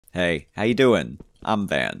Hey, how you doing? I'm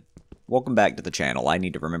Van. Welcome back to the channel. I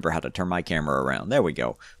need to remember how to turn my camera around. There we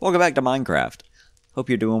go. Welcome back to Minecraft. Hope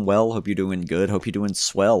you're doing well, hope you're doing good, hope you're doing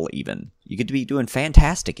swell even. You get to be doing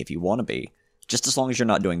fantastic if you want to be. Just as long as you're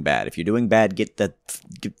not doing bad. If you're doing bad,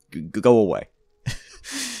 go away.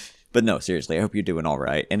 But no, seriously, I hope you're doing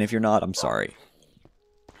alright. And if you're not, I'm sorry.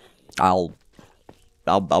 I'll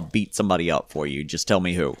beat somebody up for you. Just tell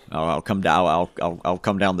me who. I'll come down. I'll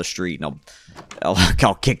come down the street and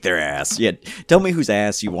I'll kick their ass. Yeah, tell me whose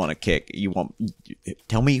ass you want to kick.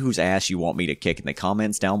 Tell me whose ass you want me to kick in the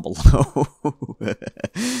comments down below.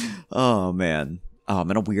 Oh man, I'm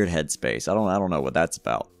in a weird headspace. I don't know what that's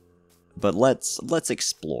about. But let's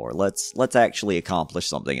explore. Let's actually accomplish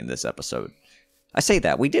something in this episode. I say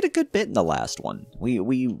that we did a good bit in the last one.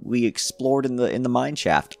 We explored in the mine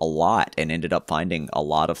shaft a lot and ended up finding a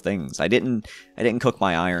lot of things. I didn't cook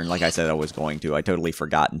my iron like I said I was going to. I totally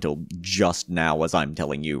forgot until just now, as I'm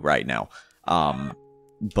telling you right now.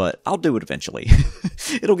 But I'll do it eventually.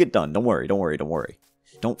 It'll get done. Don't worry.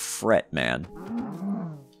 Don't fret, man.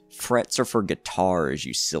 Frets are for guitars,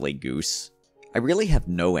 you silly goose. I really have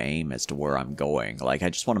no aim as to where I'm going. Like, I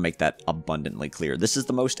just want to make that abundantly clear. This is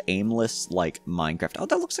the most aimless, like, Minecraft. Oh,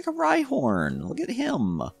 that looks like a Rhyhorn. Look at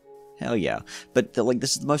him. Hell yeah. But, like,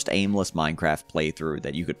 this is the most aimless Minecraft playthrough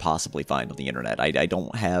that you could possibly find on the internet. I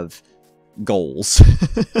don't have goals.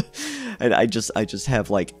 I just have,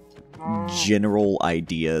 like, general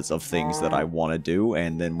ideas of things that I want to do,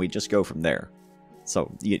 and then we just go from there.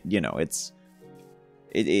 So, you know, it's...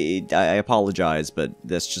 I apologize, but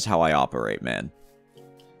that's just how I operate, man.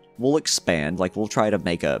 We'll expand, like, we'll try to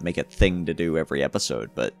make a thing to do every episode,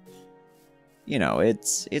 but, you know,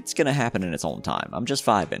 it's gonna happen in its own time. I'm just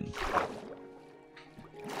vibing.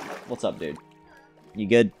 What's up, dude? You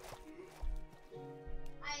good?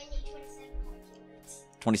 I need 27 more gildeds.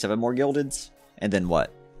 27 more gildeds? And then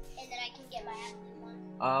what? And then I can get my heavenly one.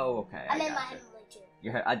 Oh, okay. I meant my heavenly two.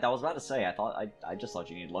 I was about to say, I just thought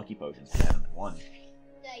you needed lucky potions to heavenly one.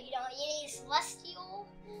 No, you don't. You need celestial,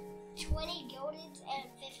 20 gildeds, and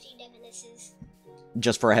 50 divinices.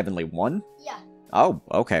 Just for a heavenly one? Yeah. Oh,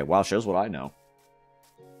 okay. Wow, shows what I know.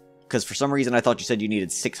 Because for some reason I thought you said you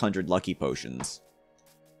needed 600 lucky potions.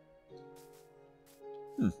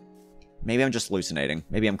 Maybe I'm just hallucinating.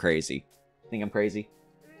 Maybe I'm crazy. Think I'm crazy?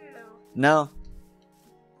 No. No?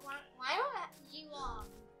 Why don't you,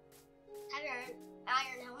 have your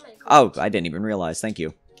iron helmet? Oh, I didn't even realize. Thank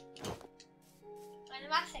you.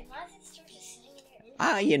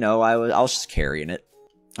 You know, I was just carrying it.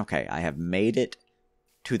 Okay, I have made it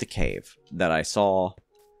to the cave that I saw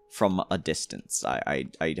from a distance. I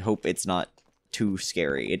hope it's not too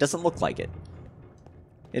scary. It doesn't look like it.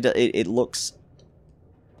 It looks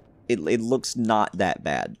not that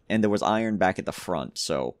bad. And there was iron back at the front,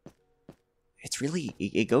 so it's really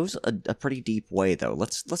it goes a pretty deep way though.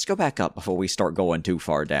 Let's go back up before we start going too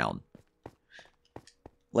far down.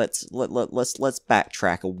 Let's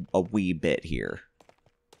backtrack a wee bit here.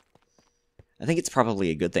 I think it's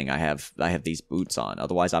probably a good thing I have these boots on.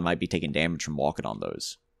 Otherwise, I might be taking damage from walking on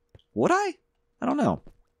those. Would I? I don't know.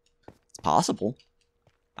 It's possible.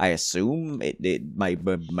 I assume my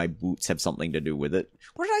boots have something to do with it.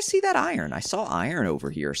 Where did I see that iron? I saw iron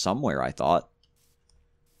over here somewhere, I thought.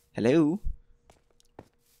 Hello?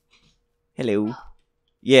 Hello? Oh.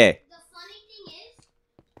 Yeah. The funny thing is,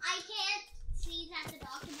 I can't sneeze at the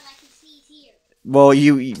doctor, but I can sneeze here. Well,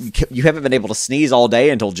 you haven't been able to sneeze all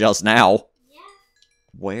day until just now.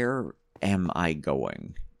 Where am I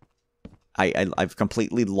going? I've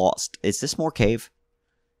completely lost. Is this more cave?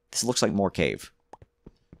 This looks like more cave.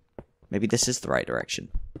 Maybe this is the right direction.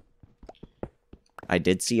 I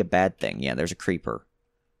did see a bad thing. Yeah, there's a creeper.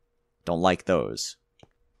 Don't like those.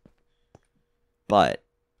 But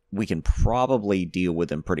we can probably deal with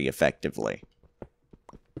them pretty effectively.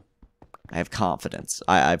 I have confidence.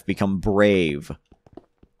 I've become brave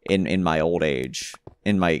in my old age,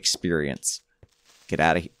 in my experience. Get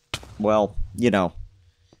out of here. Well, you know,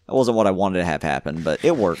 that wasn't what I wanted to have happen, but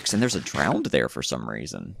it works. And there's a drowned there for some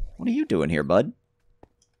reason. What are you doing here, bud?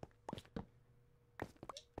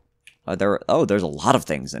 There's a lot of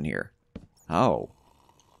things in here. Oh.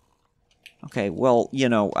 Okay, well, you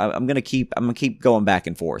know, I'm gonna keep going back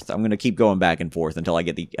and forth. I'm gonna keep going back and forth until I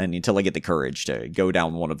get the courage to go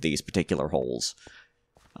down one of these particular holes.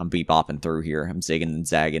 I'm bebopping through here. I'm zigging and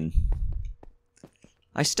zagging.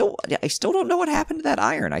 I still don't know what happened to that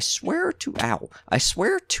iron. I swear to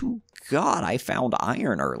God I found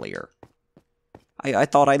iron earlier. I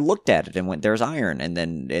thought I looked at it and went, there's iron, and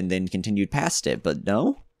then continued past it, but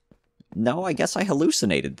no. No, I guess I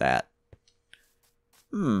hallucinated that.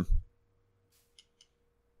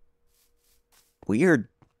 Weird.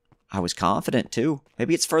 I was confident, too.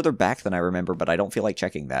 Maybe it's further back than I remember, but I don't feel like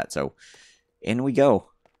checking that, so... In we go.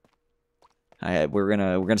 We're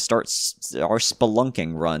gonna start our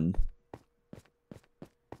spelunking run.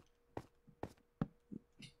 I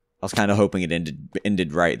was kind of hoping it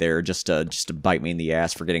ended right there, just to bite me in the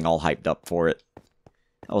ass for getting all hyped up for it.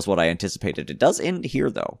 That was what I anticipated. It does end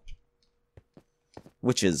here, though.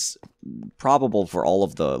 Which is probable for all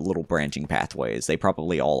of the little branching pathways. They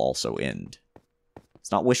probably all also end.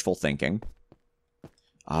 It's not wishful thinking.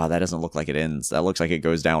 Ah, that doesn't look like it ends. That looks like it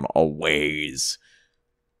goes down a ways.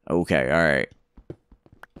 Okay, alright.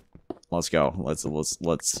 Let's go. Let's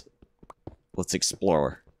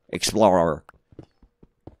explore. Explore.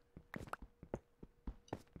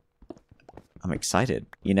 I'm excited.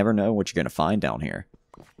 You never know what you're gonna find down here.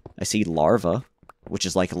 I see larva, which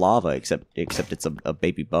is like lava, except it's a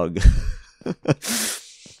baby bug.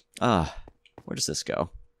 Where does this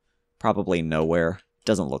go? Probably nowhere.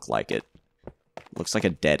 Doesn't look like it. Looks like a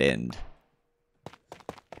dead end.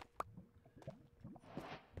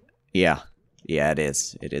 Yeah. Yeah, it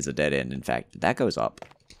is. It is a dead end, in fact. That goes up.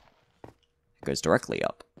 It goes directly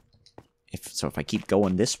up. So if I keep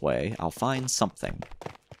going this way, I'll find something.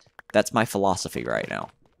 That's my philosophy right now.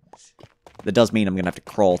 That does mean I'm going to have to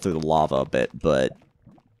crawl through the lava a bit, but...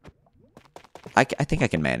 I think I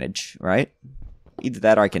can manage, right? Either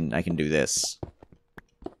that or I can do this.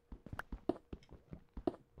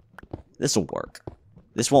 This'll work.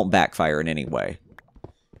 This won't backfire in any way.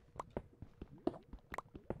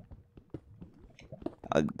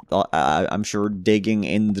 I'm sure digging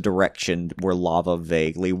in the direction where lava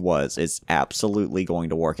vaguely was is absolutely going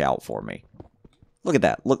to work out for me. Look at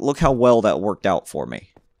that. Look how well that worked out for me.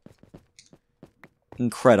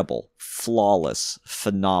 Incredible. Flawless.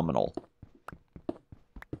 Phenomenal.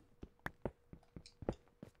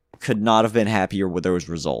 Could not have been happier with those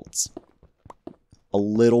results. A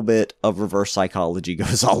little bit of reverse psychology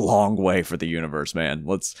goes a long way for the universe, man.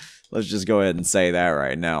 Let's just go ahead and say that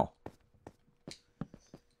right now.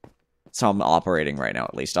 So I'm operating right now,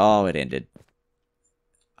 at least. Oh, it ended.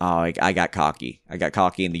 Oh, I got cocky. I got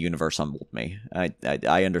cocky and the universe humbled me.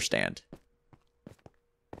 I understand.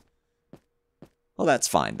 Well, that's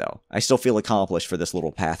fine, though. I still feel accomplished for this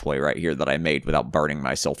little pathway right here that I made without burning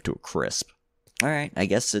myself to a crisp. Alright, I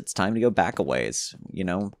guess it's time to go back a ways. You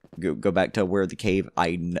know, go back to where the cave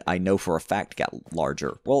I know for a fact got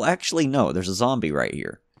larger. Well, actually, no. There's a zombie right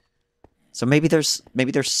here. So maybe there's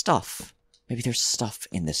stuff. Maybe there's stuff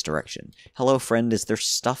in this direction. Hello, friend. Is there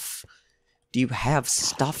stuff? Do you have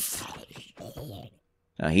stuff?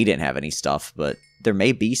 He didn't have any stuff, but there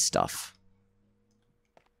may be stuff.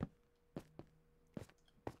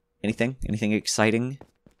 Anything? Anything exciting?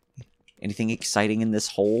 Anything exciting in this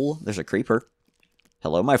hole? There's a creeper.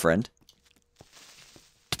 Hello, my friend.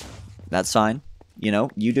 That's fine. You know,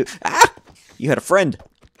 you do... Ah! You had a friend.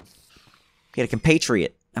 You had a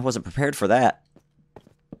compatriot. I wasn't prepared for that.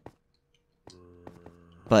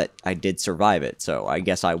 But I did survive it, so I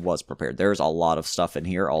guess I was prepared. There's a lot of stuff in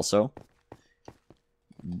here also.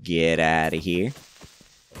 Get out of here.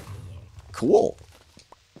 Cool.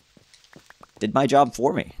 Did my job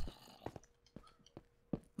for me.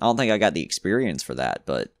 I don't think I got the experience for that,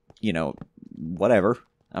 but, you know, whatever.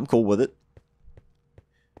 I'm cool with it.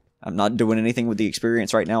 I'm not doing anything with the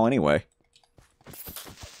experience right now anyway.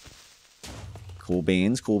 Cool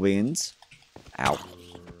beans, cool beans. Ow.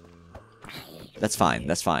 That's fine,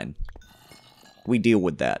 that's fine. We deal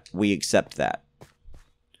with that. We accept that.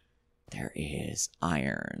 There is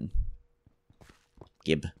iron.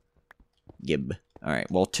 Gib. Gib. Alright,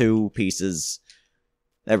 well, 2 pieces.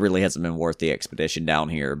 That really hasn't been worth the expedition down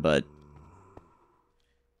here, but...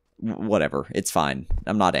 whatever. It's fine.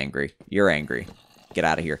 I'm not angry. You're angry. Get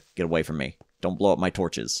out of here. Get away from me. Don't blow up my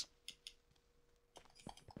torches.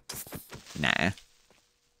 Nah.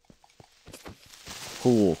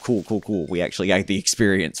 Cool, cool, cool, cool. We actually got the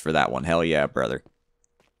experience for that one. Hell yeah, brother.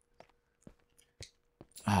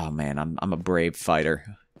 Oh, man. I'm a brave fighter.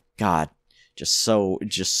 God. Just so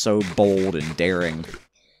bold and daring.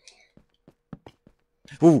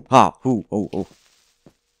 Ooh, ah, ooh, ooh, ooh.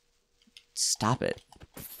 Stop it.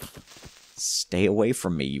 Stay away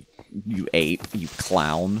from me, you ape, you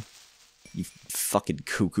clown. You fucking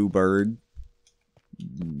cuckoo bird.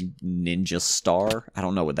 Ninja star? I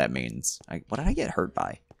don't know what that means. What did I get hurt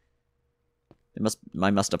by?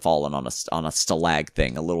 I must have fallen on a stalag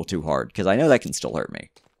thing a little too hard, because I know that can still hurt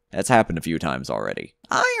me. That's happened a few times already.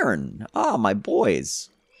 Iron! Ah, my boys.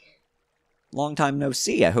 Long time no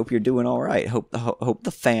see. I hope you're doing alright. Hope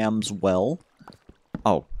the fam's well.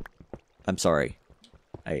 Oh. I'm sorry.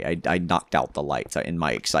 I knocked out the lights in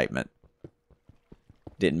my excitement.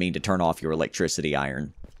 Didn't mean to turn off your electricity,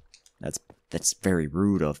 Iron. That's very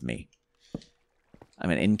rude of me.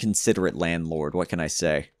 I'm an inconsiderate landlord, what can I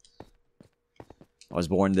say? I was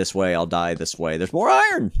born this way, I'll die this way. There's more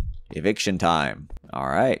iron! Eviction time.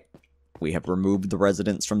 Alright. We have removed the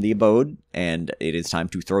residents from the abode, and it is time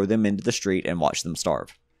to throw them into the street and watch them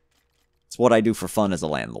starve. It's what I do for fun as a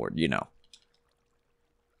landlord, you know.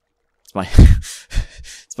 It's my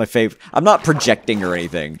it's my favorite. I'm not projecting or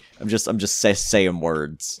anything. I'm just saying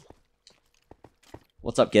words.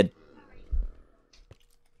 What's up, kid?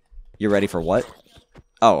 You ready for what?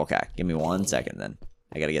 Oh, okay. Give me 1 second then.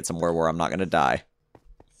 I gotta get somewhere where I'm not gonna die.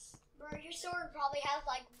 Bro, your sword probably has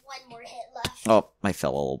like 1 more hit left. Oh, I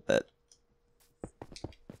fell a little bit.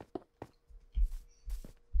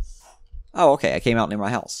 Oh, okay. I came out near my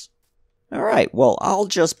house. Alright, well, I'll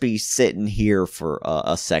just be sitting here for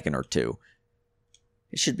a second or two.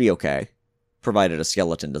 It should be okay. Provided a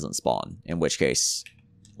skeleton doesn't spawn. In which case,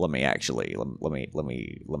 let me actually,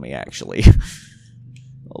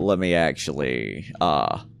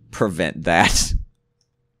 prevent that.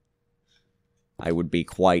 I would be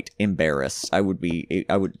quite embarrassed. I would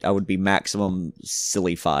be maximum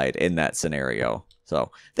sillified in that scenario.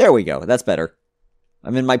 So, there we go. That's better.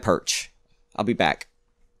 I'm in my perch. I'll be back.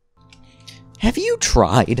 Have you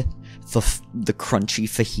tried the crunchy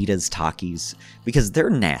fajitas Takis? Because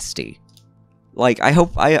they're nasty. Like, I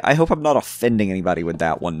hope I'm not offending anybody with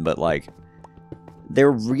that one, but like,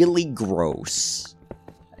 they're really gross.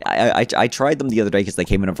 I tried them the other day because they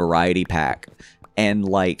came in a variety pack, and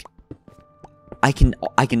like, I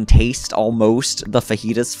can taste almost the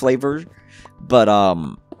fajitas flavor, but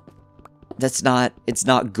it's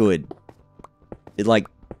not good. It like,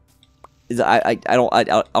 I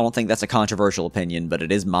don't think that's a controversial opinion, but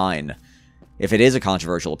it is mine. If it is a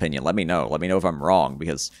controversial opinion, let me know. Let me know if I'm wrong,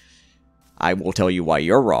 because I will tell you why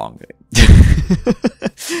you're wrong.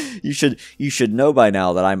 You should know by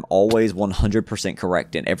now that I'm always 100%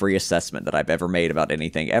 correct in every assessment that I've ever made about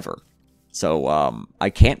anything ever. So, I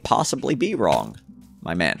can't possibly be wrong,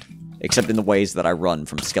 my man. Except in the ways that I run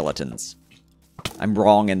from skeletons. I'm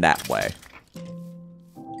wrong in that way.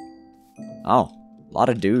 Oh, a lot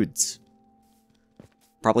of dudes.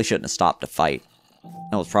 Probably shouldn't have stopped to fight.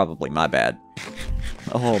 That was probably my bad.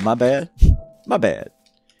 Oh, my bad? My bad.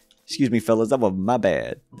 Excuse me, fellas, that was my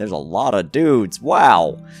bad. There's a lot of dudes.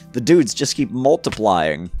 Wow. The dudes just keep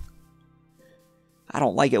multiplying. I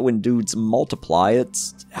don't like it when dudes multiply.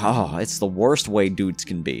 It's the worst way dudes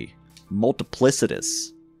can be.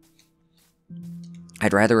 Multiplicitous.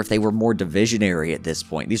 I'd rather if they were more divisionary at this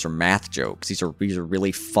point. These are math jokes. These are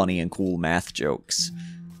really funny and cool math jokes.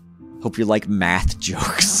 Hope you like math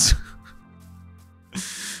jokes.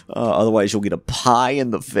 Otherwise, you'll get a pie in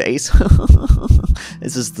the face.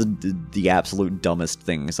 This is the absolute dumbest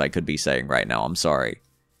things I could be saying right now. I'm sorry.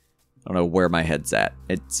 I don't know where my head's at.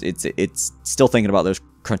 It's still thinking about those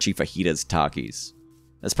crunchy fajitas Takis.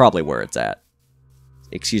 That's probably where it's at.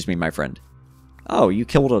 Excuse me, my friend. Oh, you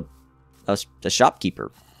killed a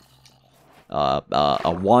shopkeeper.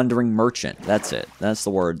 A wandering merchant. That's it. That's the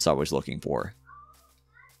words I was looking for.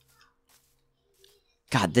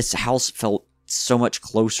 God, this house felt so much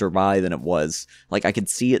closer by than it was. Like, I could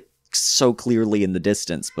see it so clearly in the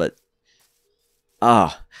distance, but...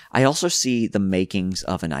 I also see the makings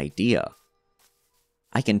of an idea.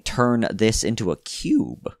 I can turn this into a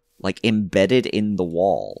cube, like, embedded in the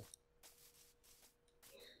wall.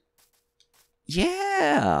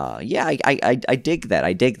 Yeah, I dig that,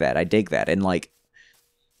 I dig that, and, like,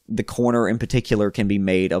 the corner in particular can be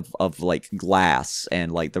made of like, glass,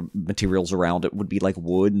 and, like, the materials around it would be, like,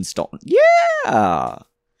 wood and stone. Yeah!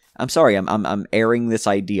 I'm sorry, I'm airing this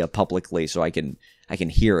idea publicly so I can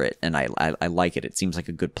hear it, and I like it. It seems like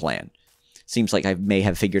a good plan. Seems like I may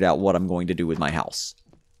have figured out what I'm going to do with my house.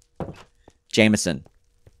 Jameson,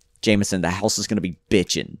 the house is going to be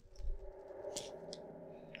bitchin'.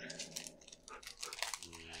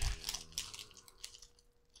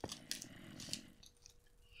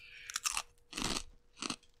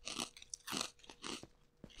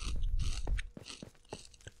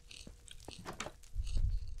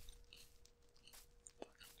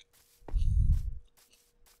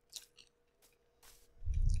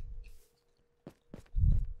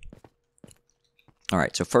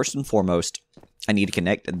 Alright, so first and foremost, I need to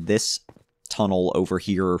connect this tunnel over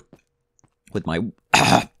here with my...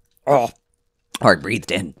 Oh, I breathed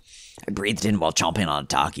in. I breathed in while chomping on a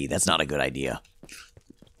Taki. That's not a good idea.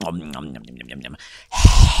 I'm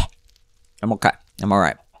okay. I'm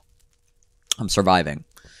alright. I'm surviving.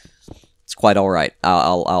 It's quite alright.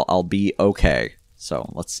 I'll be okay. So,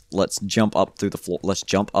 let's jump up through the floor. Let's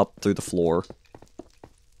jump up through the floor.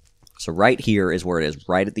 So right here is where it is,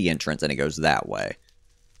 right at the entrance, and it goes that way.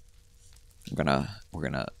 We're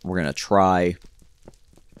gonna try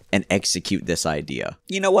and execute this idea.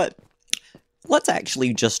 You know what? Let's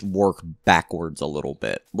actually just work backwards a little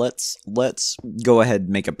bit. Let's go ahead and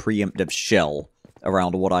make a preemptive shell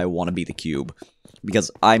around what I want to be the cube.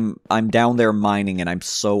 Because I'm down there mining and I'm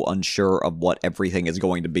so unsure of what everything is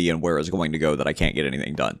going to be and where it's going to go that I can't get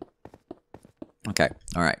anything done. Okay,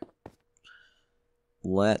 alright.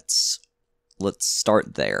 Let's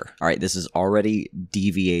start there. Alright, this is already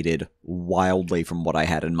deviated wildly from what I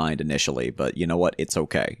had in mind initially, but you know what? It's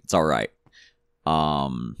okay. It's alright.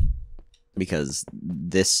 Because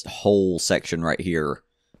this whole section right here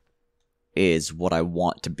is what I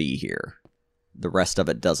want to be here. The rest of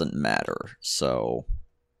it doesn't matter, so...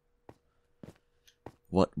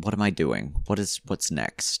 What am I doing? What's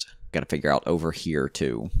next? Gotta figure out over here,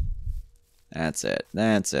 too. That's it.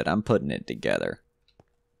 That's it. I'm putting it together.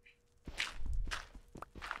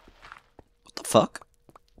 What the fuck?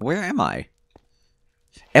 Where am I?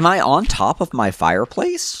 Am I on top of my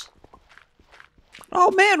fireplace? Oh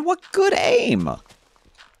man, what good aim!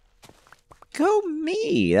 Go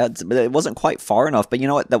me! It wasn't quite far enough, but you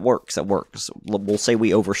know what? That works. That works. We'll say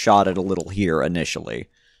we overshot it a little here initially.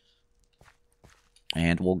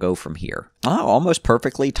 And we'll go from here. Oh, almost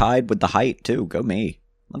perfectly tied with the height too. Go me.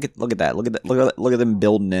 Look at that. Look at them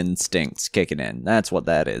building instincts kicking in. That's what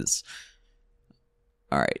that is.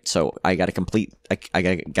 All right. So I got to complete. I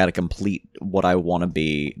got to complete what I want to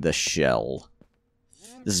be the shell.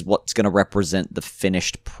 This is what's going to represent the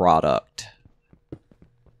finished product.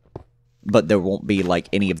 But there won't be, like,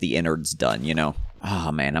 any of the innards done, you know?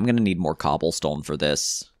 Oh, man, I'm going to need more cobblestone for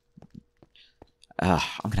this. I'm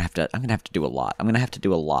going to have to do a lot. I'm going to have to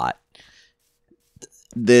do a lot.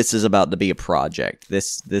 This is about to be a project.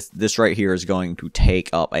 This right here is going to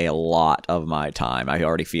take up a lot of my time. I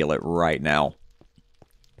already feel it right now.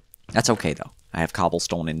 That's okay, though. I have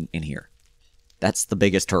cobblestone in here. That's the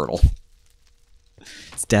biggest hurdle.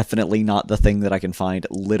 It's definitely not the thing that I can find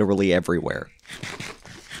literally everywhere.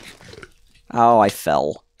 Oh, I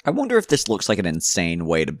fell. I wonder if this looks like an insane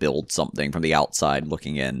way to build something from the outside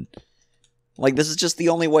looking in. Like, this is just the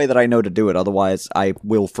only way that I know to do it, otherwise I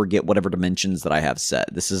will forget whatever dimensions that I have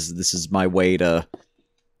set. This is my way to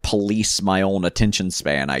police my own attention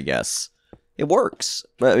span, I guess. It works.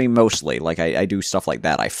 I mean, mostly. Like, I do stuff like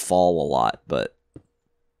that. I fall a lot, but...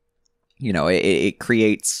 You know, it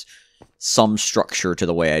creates some structure to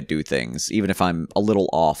the way I do things, even if I'm a little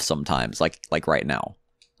off sometimes, like right now.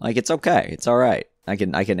 Like, it's okay. It's alright. I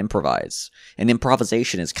can improvise. And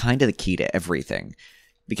improvisation is kind of the key to everything.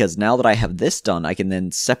 Because now that I have this done, I can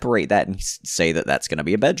then separate that and say that that's going to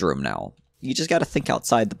be a bedroom now. You just got to think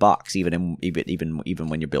outside the box, even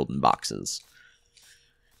when you're building boxes.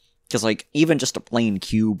 Because, like, even just a plain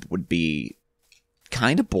cube would be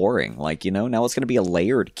kind of boring. Like, you know, now it's going to be a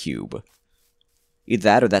layered cube. Either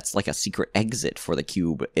that or that's like a secret exit for the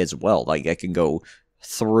cube as well. Like, I can go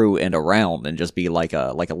through and around and just be like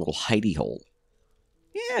a little hidey hole.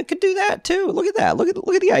 Yeah, I could do that too. Look at that. Look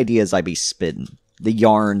at the ideas I be spinning. The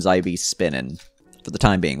yarns I be spinning. For the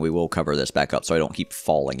time being, we will cover this back up so I don't keep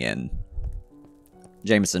falling in.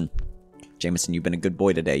 Jameson, you've been a good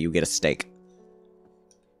boy today. You get a steak.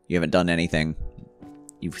 You haven't done anything.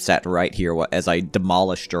 You've sat right here as I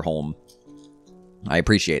demolished your home. I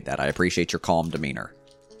appreciate that. I appreciate your calm demeanor.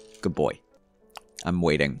 Good boy. I'm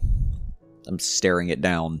waiting. I'm staring it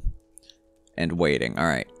down and waiting.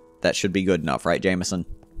 Alright. That should be good enough, right, Jameson?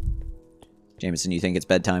 Jameson, you think it's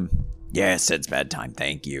bedtime? Yes, it's bedtime.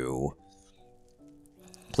 Thank you.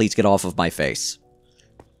 Please get off of my face.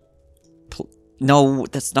 No,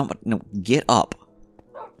 that's not what... No, get up.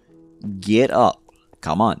 Get up.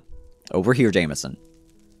 Come on. Over here, Jameson.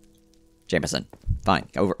 Jameson. Fine.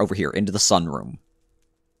 Over here. Into the sunroom.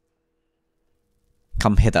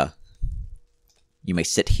 Come hither. You may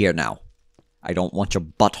sit here now. I don't want your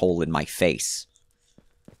butthole in my face.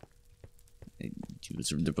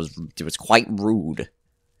 It was quite rude.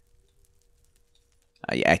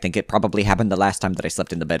 I think it probably happened the last time that I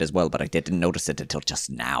slept in the bed as well, but I didn't notice it until just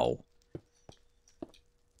now.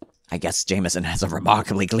 I guess Jameson has a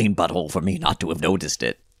remarkably clean butthole for me not to have noticed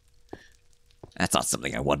it. That's not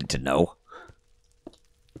something I wanted to know.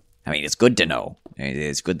 I mean, it's good to know.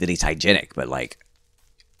 It's good that he's hygienic, but like,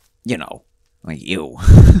 you know, like you.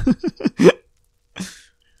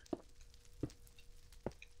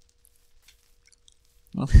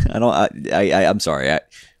 I'm sorry.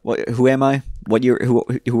 Who am I?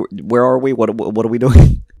 Where are we? What are we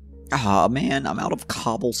doing? Ah, man, I'm out of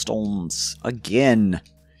cobblestones again.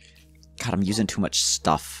 God, I'm using too much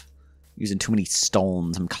stuff. Using too many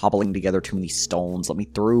stones. I'm cobbling together too many stones. Let me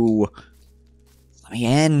through. Let me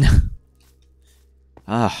in.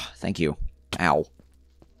 Ah, thank you. Ow.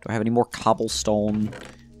 Do I have any more cobblestone?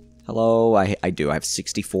 Hello? I do. I have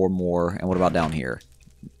 64 more. And what about down here?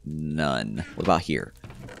 None. What about here?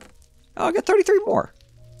 Oh, I got 33 more.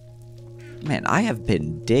 Man, I have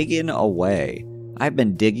been digging away. I've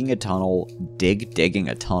been digging a tunnel, digging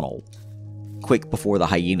a tunnel. Quick before the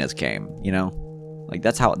hyenas came, you know? Like,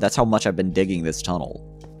 that's how much I've been digging this tunnel.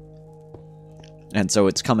 And so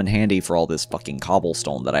it's come in handy for all this fucking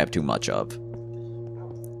cobblestone that I have too much of.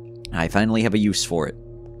 I finally have a use for it.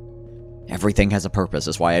 Everything has a purpose,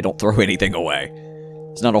 that's why I don't throw anything away.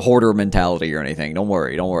 It's not a hoarder mentality or anything. Don't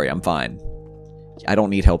worry, I'm fine. I don't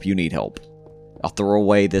need help, you need help. I'll throw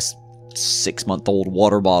away this 6-month-old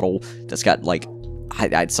water bottle that's got, like, I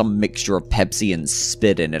had some mixture of Pepsi and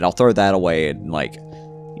spit in it. I'll throw that away in, like,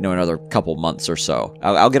 you know, another couple months or so.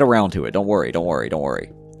 I'll get around to it. Don't worry.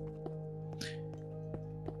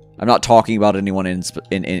 I'm not talking about anyone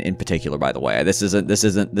in particular, by the way. This isn't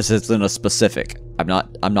a specific. I'm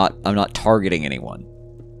not targeting anyone.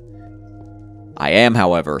 I am,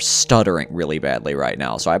 however, stuttering really badly right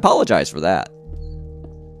now, so I apologize for that.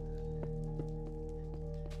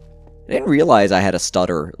 I didn't realize I had a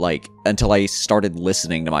stutter, like, until I started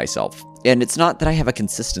listening to myself. And it's not that I have a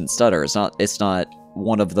consistent stutter. It's not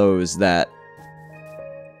one of those that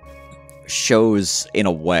shows in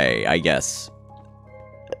a way, I guess.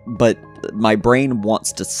 But my brain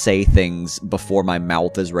wants to say things before my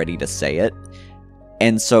mouth is ready to say it.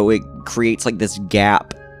 And so it creates, like, this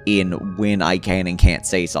gap in when I can and can't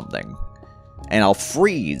say something. And I'll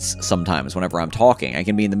freeze sometimes whenever I'm talking. I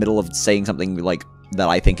can be in the middle of saying something, like, that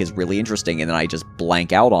I think is really interesting, and then I just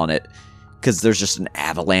blank out on it, because there's just an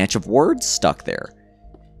avalanche of words stuck there.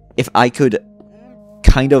 If I could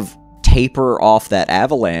kind of taper off that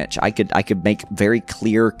avalanche, I could make very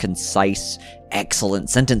clear, concise, excellent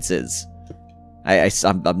sentences.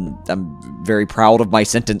 I'm very proud of my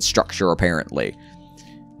sentence structure, apparently.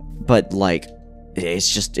 But, like, it's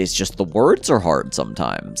just the words are hard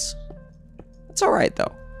sometimes. It's alright,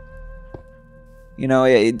 though. You know,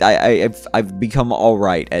 I've become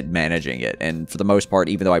alright at managing it, and for the most part,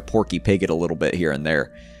 even though I porky pig it a little bit here and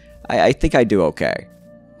there, I think I do okay.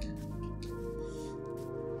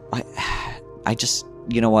 I just,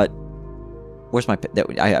 you know what? Where's my,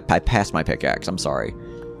 I passed my pickaxe, I'm sorry.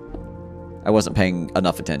 I wasn't paying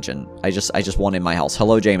enough attention. I just want in my house.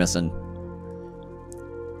 Hello, Jameson.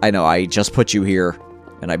 I know, I just put you here,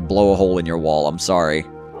 and I blow a hole in your wall, I'm sorry.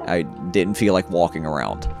 I didn't feel like walking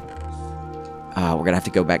around. We're gonna have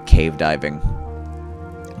to go back cave diving.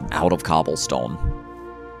 I'm out of cobblestone.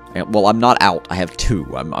 And, well, I'm not out. I have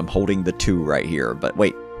 2. I'm holding the 2 right here. But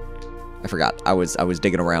wait, I forgot. I was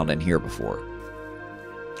digging around in here before.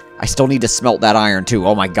 I still need to smelt that iron too.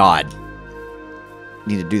 Oh my god.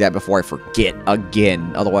 Need to do that before I forget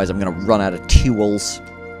again. Otherwise, I'm gonna run out of tools.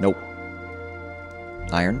 Nope.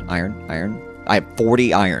 Iron. I have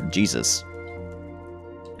 40 iron. Jesus.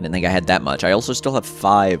 I didn't think I had that much. I also still have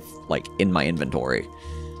 5, like, in my inventory.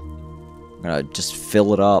 I'm gonna just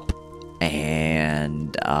fill it up.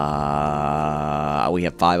 And, we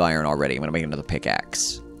have 5 iron already. I'm gonna make another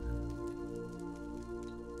pickaxe.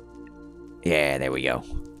 Yeah, there we go.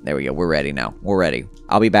 There we go. We're ready now. We're ready.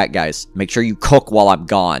 I'll be back, guys. Make sure you cook while I'm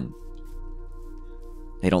gone.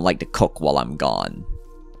 They don't like to cook while I'm gone.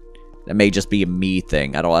 That may just be a me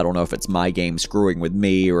thing. I don't know if it's my game screwing with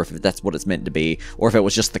me, or if that's what it's meant to be, or if it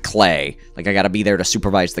was just the clay. Like, I gotta be there to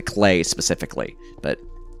supervise the clay specifically. But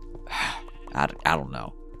I don't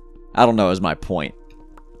know. I don't know is my point.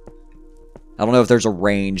 I don't know if there's a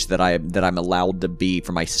range that I'm allowed to be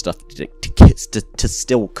for my stuff to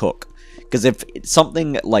still cook. Because if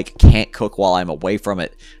something, like, can't cook while I'm away from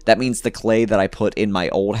it, that means the clay that I put in my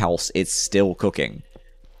old house is still cooking.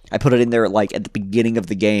 I put it in there, like, at the beginning of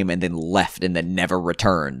the game and then left and then never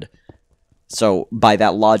returned. So, by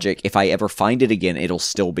that logic, if I ever find it again, it'll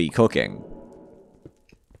still be cooking.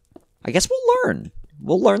 I guess we'll learn.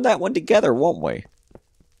 We'll learn that one together, won't we?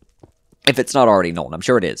 If it's not already known. I'm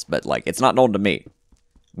sure it is, but, like, it's not known to me.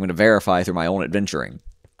 I'm going to verify through my own adventuring.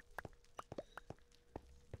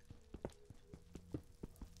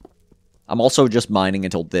 I'm also just mining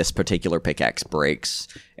until this particular pickaxe breaks,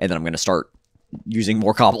 and then I'm going to start using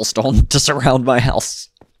more cobblestone to surround my house.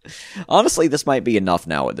 Honestly, this might be enough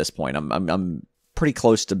now at this point. I'm pretty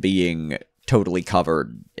close to being totally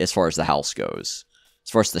covered as far as the house goes.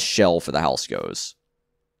 As far as the shell for the house goes.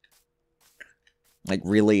 Like,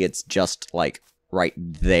 really, it's just, like, right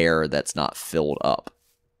there that's not filled up.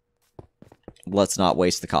 Let's not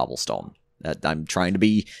waste the cobblestone. I'm trying to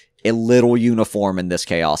be a little uniform in this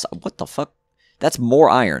chaos. What the fuck? That's more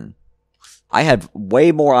iron. I have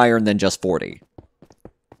way more iron than just 40.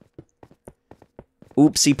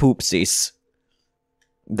 Oopsie poopsies.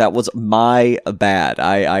 That was my bad.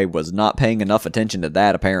 I was not paying enough attention to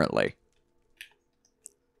that, apparently.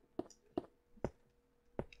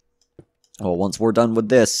 Well, once we're done with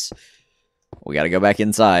this, we gotta go back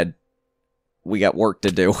inside. We got work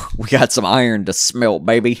to do. We got some iron to smelt,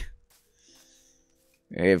 baby.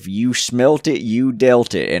 If you smelt it, you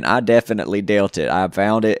dealt it. And I definitely dealt it. I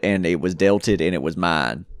found it, and it was delted, and it was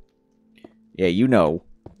mine. Yeah, you know.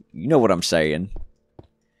 You know what I'm saying.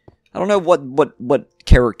 I don't know what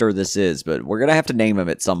character this is, but we're gonna have to name him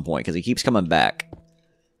at some point, because he keeps coming back.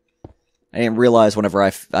 I didn't realize whenever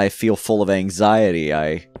I feel full of anxiety,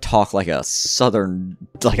 I talk like a southern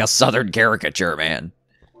caricature, man.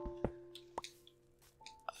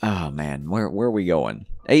 Oh, man, where are we going?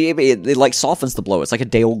 It like softens the blow. It's like a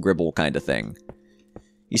Dale Gribble kind of thing.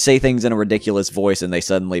 You say things in a ridiculous voice and they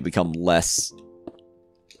suddenly become less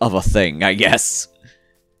of a thing, I guess.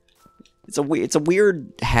 It's a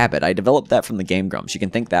weird habit. I developed that from the Game Grumps. You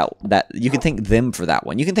can think that you can thank them for that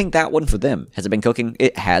one. You can thank that one for them. Has it been cooking?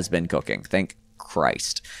 It has been cooking. Thank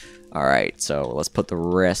Christ. All right, so let's put the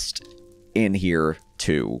rest in here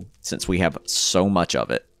too, since we have so much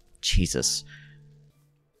of it. Jesus.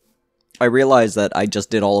 I realized that I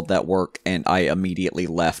just did all of that work and I immediately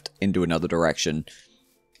left into another direction.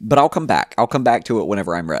 But I'll come back. I'll come back to it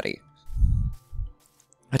whenever I'm ready.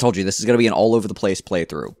 I told you, this is going to be an all-over-the-place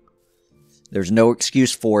playthrough. There's no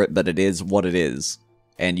excuse for it, but it is what it is.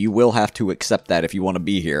 And you will have to accept that if you want to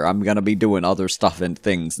be here. I'm going to be doing other stuff and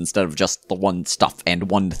things instead of just the one stuff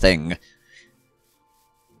and one thing.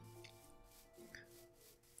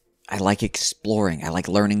 I like exploring. I like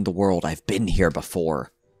learning the world. I've been here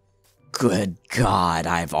before. Good God,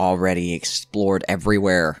 I've already explored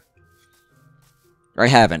everywhere. Or I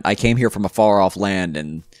haven't. I came here from a far-off land,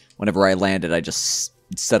 and whenever I landed, I just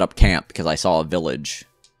set up camp because I saw a village.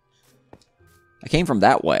 I came from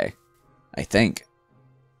that way, I think.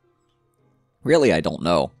 Really, I don't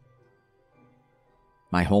know.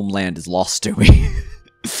 My homeland is lost to me.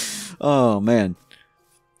 Oh, man.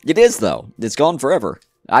 It is, though. It's gone forever.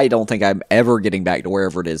 I don't think I'm ever getting back to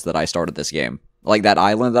wherever it is that I started this game. Like that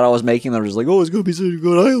island that I was making, I was like, oh, it's going to be such a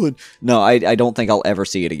good island. No, I don't think I'll ever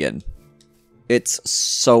see it again. It's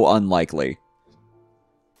so unlikely.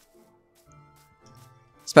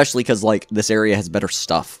 Especially because, like, this area has better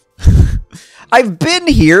stuff. I've been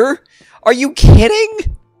here! Are you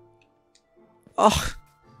kidding? Ugh.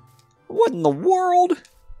 What in the world?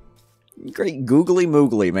 Great googly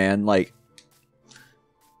moogly, man. Like,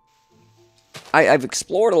 I've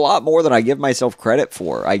explored a lot more than I give myself credit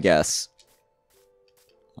for, I guess.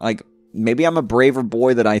 Like, maybe I'm a braver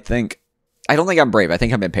boy than I think. I don't think I'm brave. I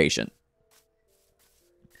think I'm impatient.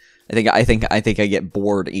 I think I get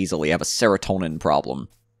bored easily. I have a serotonin problem.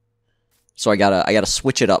 So I gotta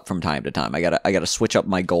switch it up from time to time. I gotta switch up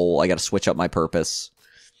my goal. I gotta switch up my purpose.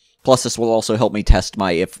 Plus, this will also help me test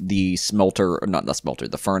my if the smelter, or not the smelter,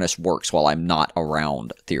 the furnace works while I'm not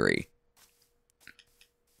around theory.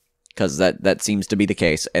 Because that seems to be the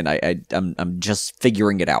case, and I'm just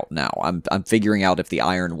figuring it out now. I'm figuring out if the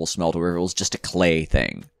iron will smelt or if it was just a clay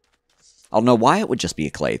thing. I don't know why it would just be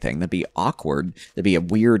a clay thing. That'd be awkward. That'd be a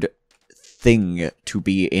weird thing to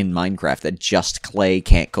be in Minecraft that just clay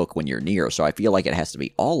can't cook when you're near. So I feel like it has to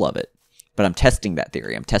be all of it. But I'm testing that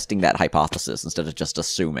theory. I'm testing that hypothesis instead of just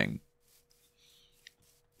assuming.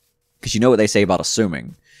 Because you know what they say about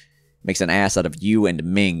assuming. Makes an ass out of you and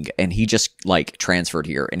Ming, and he just, like, transferred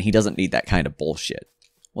here, and he doesn't need that kind of bullshit.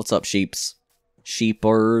 What's up, sheeps?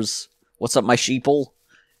 Sheepers? What's up, my sheeple?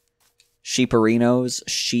 Sheeperinos?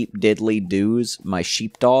 Sheep diddly doos? My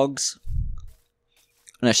sheepdogs?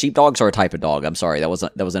 No, sheepdogs are a type of dog. I'm sorry, that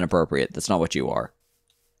was inappropriate. That's not what you are.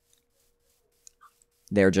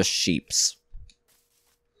 They're just sheeps.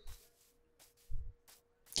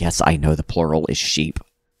 Yes, I know the plural is sheep.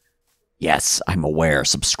 Yes, I'm aware.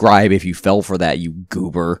 Subscribe if you fell for that, you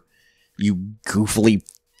goober. You goofily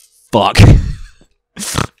fuck.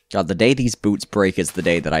 God, the day these boots break is the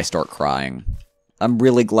day that I start crying. I'm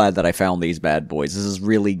really glad that I found these bad boys. This has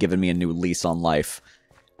really given me a new lease on life.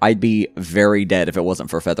 I'd be very dead if it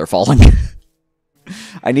wasn't for feather falling.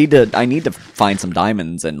 I need to find some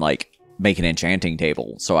diamonds and, like, make an enchanting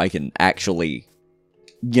table so I can actually,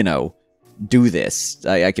 you know, do this.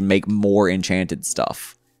 I can make more enchanted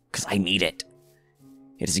stuff. Because I need it.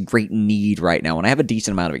 It is a great need right now, and I have a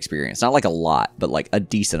decent amount of experience. Not like a lot, but like a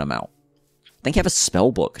decent amount. I think I have a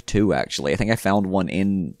spell book too, actually. I think I found one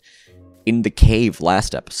in the cave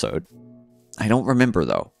last episode. I don't remember,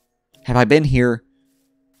 though. Have I been here?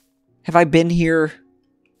 Have I been here?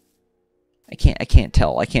 I can't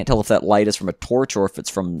tell. I can't tell if that light is from a torch or if it's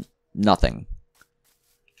from nothing.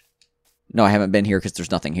 No, I haven't been here because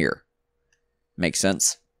there's nothing here. Makes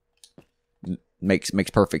sense. Makes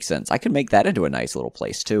perfect sense. I could make that into a nice little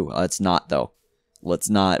place, too. Let's not, though. Let's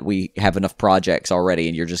not. We have enough projects already,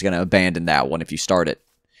 and you're just going to abandon that one if you start it.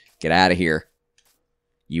 Get out of here.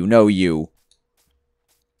 You know you.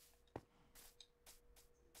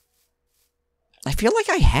 I feel like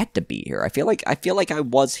I had to be here. I feel like I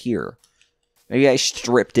was here. Maybe I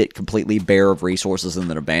stripped it completely bare of resources and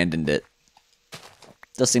then abandoned it.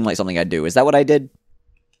 Does seem like something I'd do. Is that what I did?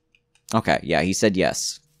 Okay, yeah, he said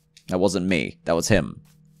yes. That wasn't me. That was him.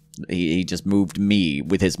 He just moved me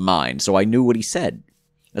with his mind, so I knew what he said.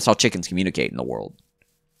 That's how chickens communicate in the world.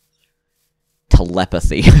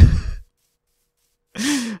 Telepathy.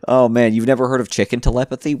 Oh man, you've never heard of chicken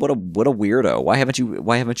telepathy? What a weirdo. Why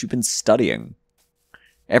haven't you been studying?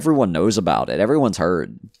 Everyone knows about it. Everyone's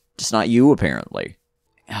heard. Just not you, apparently.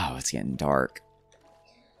 Oh, it's getting dark.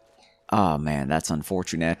 Oh man, that's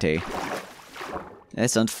unfortunate.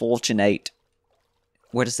 That's unfortunate.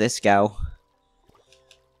 Where does this go?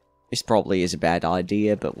 This probably is a bad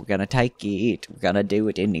idea, but we're gonna take it. We're gonna do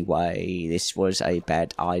it anyway. This was a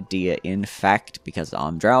bad idea, in fact, because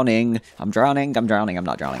I'm drowning. I'm drowning. I'm drowning. I'm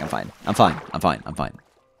not drowning. I'm fine. I'm fine. I'm fine. I'm fine.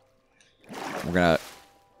 We're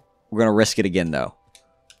gonna risk it again, though.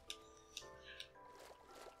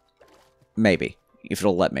 Maybe, if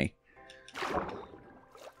it'll let me.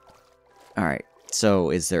 Alright, so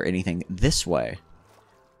is there anything this way?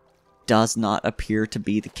 Does not appear to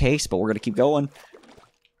be the case, but we're gonna keep going.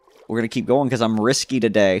 We're gonna keep going because I'm risky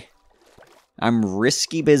today. I'm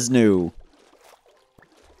risky biznu.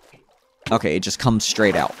 Okay, it just comes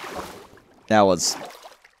straight out. That was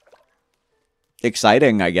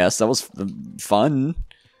exciting, I guess. That was fun.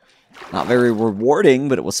 Not very rewarding,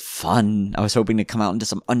 but it was fun. I was hoping to come out into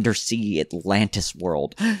some undersea Atlantis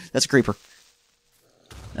world. That's a creeper.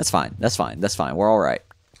 That's fine. That's fine. That's fine. We're alright.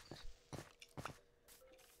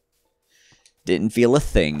 Didn't feel a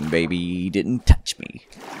thing, baby. Didn't touch me.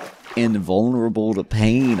 Invulnerable to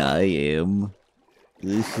pain, I am.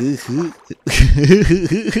 I'm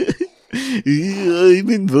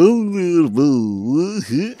invulnerable.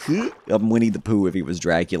 I'm Winnie the Pooh if he was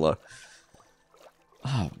Dracula.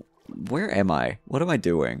 Oh, where am I? What am I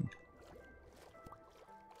doing?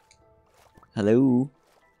 Hello?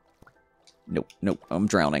 Nope, nope. I'm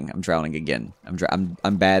drowning. I'm drowning again.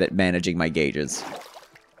 I'm bad at managing my gauges.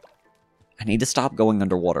 I need to stop going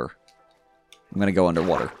underwater. I'm gonna go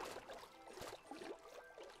underwater.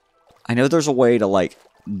 I know there's a way to, like,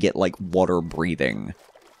 get, like, water breathing.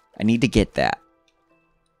 I need to get that.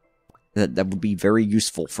 That would be very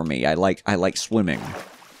useful for me. I like swimming.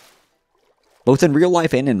 Both in real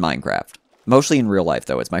life and in Minecraft. Mostly in real life,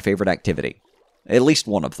 though. It's my favorite activity. At least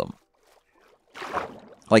one of them.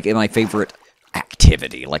 Like, in my favorite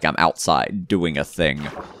activity. Like, I'm outside doing a thing.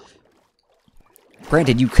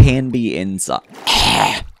 Granted, you can be inside.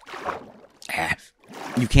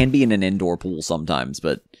 You can be in an indoor pool sometimes,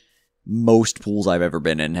 but most pools I've ever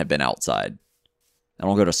been in have been outside. I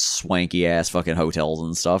don't go to swanky-ass fucking hotels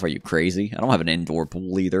and stuff. Are you crazy? I don't have an indoor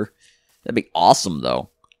pool either. That'd be awesome, though.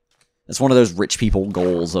 It's one of those rich people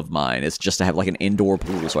goals of mine. It's just to have, like, an indoor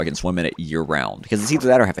pool so I can swim in it year-round. Because it's either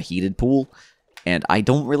that or have a heated pool. And I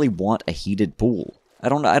don't really want a heated pool. I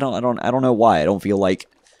don't know why. I don't feel like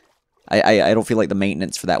I don't feel like the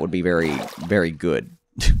maintenance for that would be very, very good.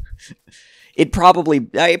 I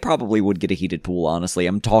probably would get a heated pool, honestly.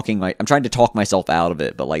 I'm trying to talk myself out of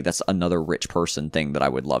it, but like that's another rich person thing that I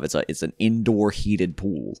would love. It's an indoor heated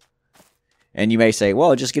pool. And you may say,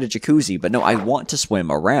 well, just get a jacuzzi, but no, I want to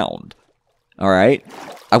swim around. Alright?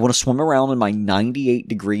 I want to swim around in my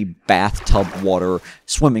 98-degree bathtub water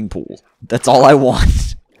swimming pool. That's all I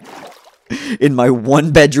want. In my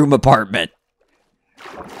one-bedroom apartment.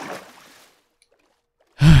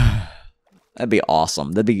 That'd be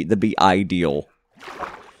awesome. That'd be ideal.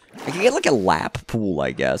 I could get like a lap pool,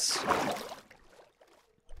 I guess.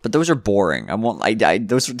 But those are boring.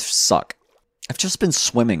 Those would suck. I've just been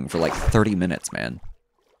swimming for like 30 minutes, man.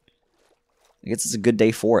 I guess it's a good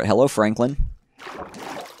day for it. Hello, Franklin.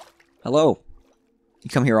 Hello. You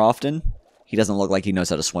come here often? He doesn't look like he knows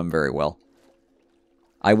how to swim very well.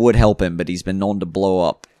 I would help him, but he's been known to blow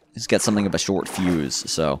up. He's got something of a short fuse,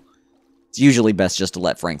 so it's usually best just to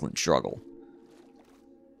let Franklin struggle.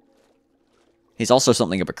 He's also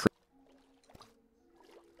something of a creep.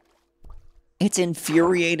 It's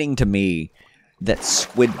infuriating to me that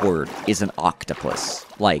Squidward is an octopus.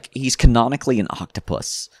 Like, he's canonically an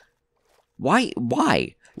octopus. Why?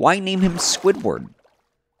 Why? Why name him Squidward?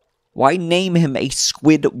 Why name him a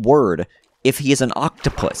Squidward if he is an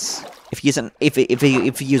octopus? If he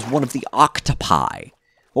is one of the octopi?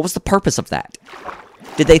 What was the purpose of that?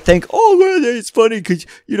 Did they think, oh, well, it's funny because,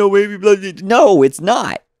 you know, maybe... Blah, blah. No, it's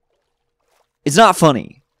not. It's not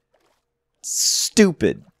funny. It's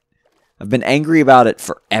stupid. I've been angry about it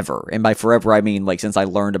forever. And by forever, I mean, like, since I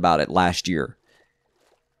learned about it last year.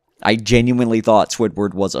 I genuinely thought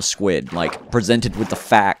Squidward was a squid. Like, presented with the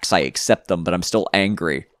facts, I accept them, but I'm still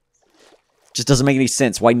angry. It just doesn't make any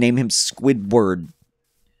sense. Why name him Squidward?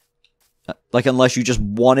 Like, unless you just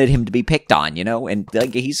wanted him to be picked on, you know? And,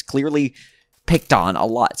 like, he's clearly picked on a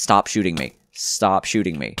lot. Stop shooting me. Stop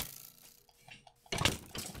shooting me.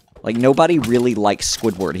 Like, nobody really likes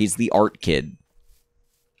Squidward. He's the art kid.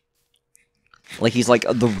 Like, he's like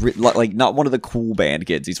like not one of the cool band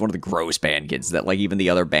kids. He's one of the gross band kids that, like, even the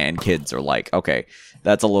other band kids are like, okay,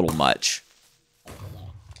 that's a little much.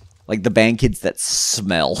 Like, the band kids that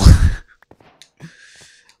smell.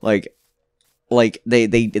 like,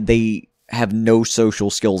 they have no social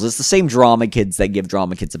skills. It's the same drama kids that give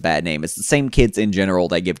drama kids a bad name. It's the same kids in general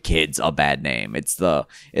that give kids a bad name. It's the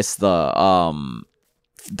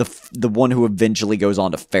one who eventually goes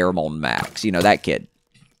on to Pheromone Max. You know, that kid.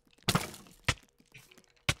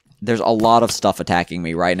 There's a lot of stuff attacking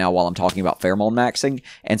me right now while I'm talking about pheromone maxing,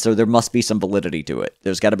 and so there must be some validity to it.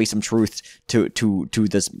 There's got to be some truth to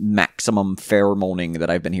this maximum pheromoning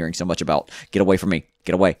that I've been hearing so much about. Get away from me.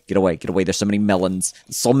 Get away. Get away. Get away. There's so many melons.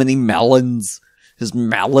 So many melons. There's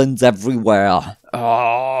melons everywhere.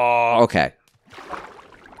 Oh, okay.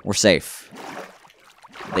 We're safe.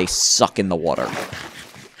 They suck in the water.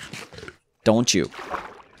 Don't you?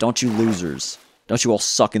 Don't you losers? Don't you all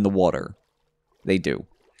suck in the water? They do.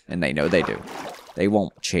 And they know they do. They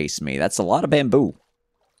won't chase me. That's a lot of bamboo.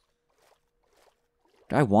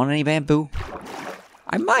 Do I want any bamboo?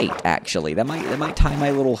 I might, actually. That might tie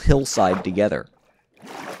my little hillside together.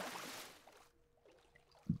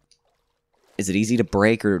 Is it easy to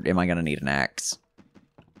break, or am I going to need an axe?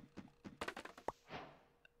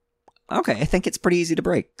 Okay, I think it's pretty easy to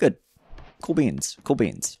break. Good. Cool beans. Cool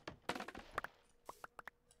beans.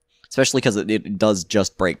 Especially because it does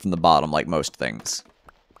just break from the bottom, like most things.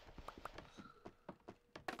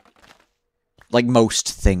 Like most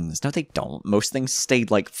things. No, they don't. Most things stayed,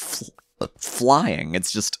 like, flying. It's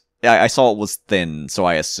just... I saw it was thin, so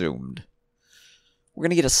I assumed. We're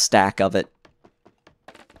gonna get a stack of it.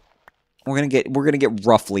 We're gonna get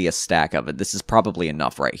roughly a stack of it. This is probably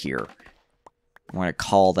enough right here. I'm gonna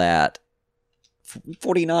call that...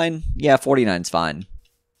 49? Yeah, 49's fine.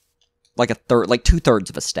 Like a third... Like 2/3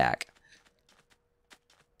 of a stack.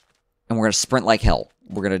 And we're gonna sprint like hell.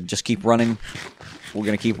 We're gonna just keep running... We're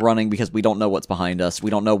going to keep running because we don't know what's behind us. We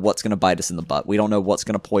don't know what's going to bite us in the butt. We don't know what's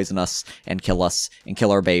going to poison us and kill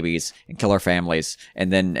our babies and kill our families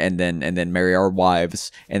and then marry our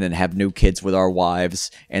wives and then have new kids with our wives.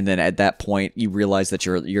 And then at that point you realize that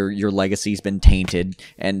your legacy's been tainted,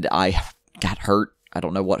 and I got hurt. I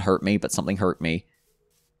don't know what hurt me, but something hurt me.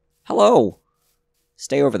 Hello.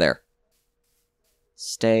 Stay over there.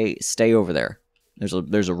 Stay over there.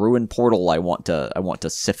 There's a ruined portal I want to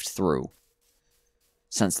sift through.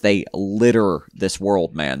 Since they litter this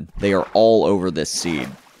world, man. They are all over this seed.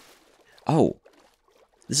 Oh.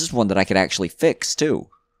 This is one that I could actually fix, too.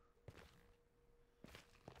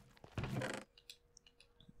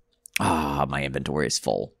 Ah, my inventory is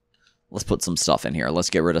full. Let's put some stuff in here. Let's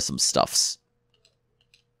get rid of some stuffs.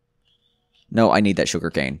 No, I need that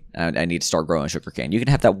sugarcane. I need to start growing sugarcane. You can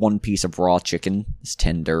have that one piece of raw chicken. This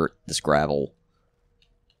tin dirt. This gravel.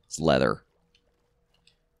 This leather.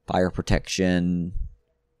 Fire protection...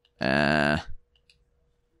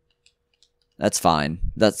 that's fine.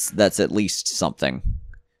 That's at least something.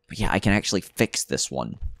 But yeah, I can actually fix this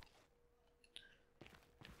one.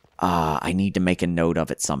 I need to make a note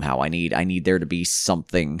of it somehow. I need there to be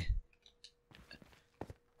something.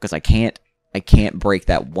 Because I can't break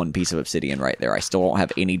that one piece of obsidian right there. I still don't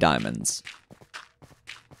have any diamonds.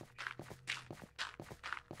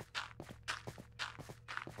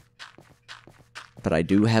 But I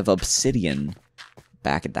do have obsidian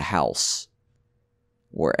back at the house.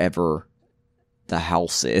 Wherever the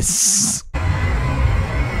house is.